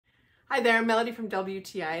Hi there, I'm Melody from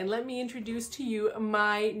WTI, and let me introduce to you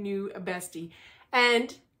my new bestie.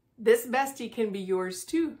 And this bestie can be yours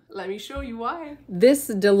too. Let me show you why. This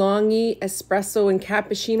DeLonghi espresso and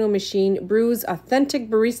cappuccino machine brews authentic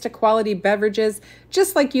barista quality beverages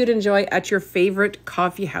just like you'd enjoy at your favorite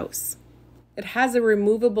coffee house. It has a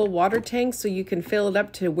removable water tank so you can fill it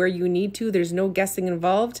up to where you need to. There's no guessing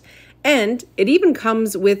involved. And it even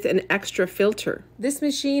comes with an extra filter. This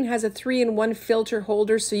machine has a 3-in-1 filter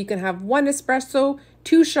holder so you can have 1 espresso,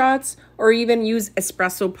 2 shots, or even use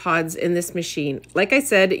espresso pods in this machine. Like I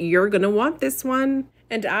said, you're gonna want this one.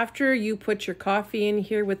 And after you put your coffee in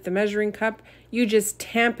here with the measuring cup, you just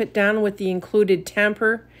tamp it down with the included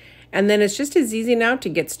tamper. And then it's just as easy now to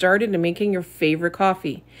get started in making your favorite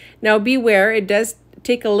coffee. Now beware, it does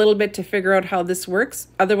take a little bit to figure out how this works.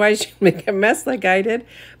 Otherwise, you make a mess like I did.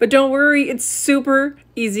 But don't worry, it's super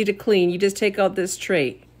easy to clean. You just take out this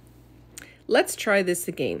tray. Let's try this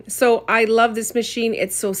again. So I love this machine.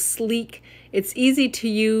 It's so sleek. It's easy to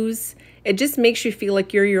use. It just makes you feel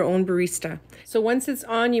like you're your own barista. So once it's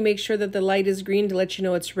on, you make sure that the light is green to let you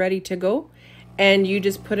know it's ready to go. And you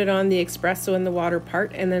just put it on the espresso and the water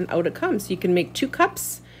part, and then out it comes. You can make 2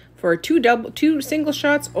 cups for two single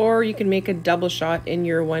shots, or you can make a double shot in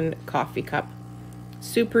your 1 coffee cup.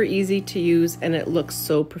 Super easy to use, and it looks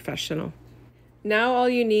so professional. Now all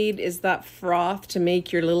you need is that froth to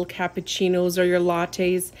make your little cappuccinos or your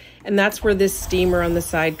lattes, and that's where this steamer on the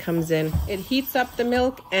side comes in. It heats up the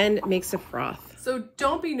milk and makes a froth. So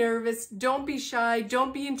don't be nervous, don't be shy,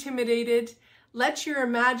 don't be intimidated. Let your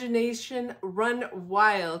imagination run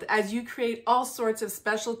wild as you create all sorts of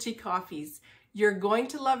specialty coffees. You're going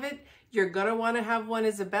to love it. You're going to want to have one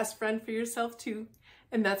as a best friend for yourself too.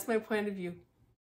 And that's my point of view.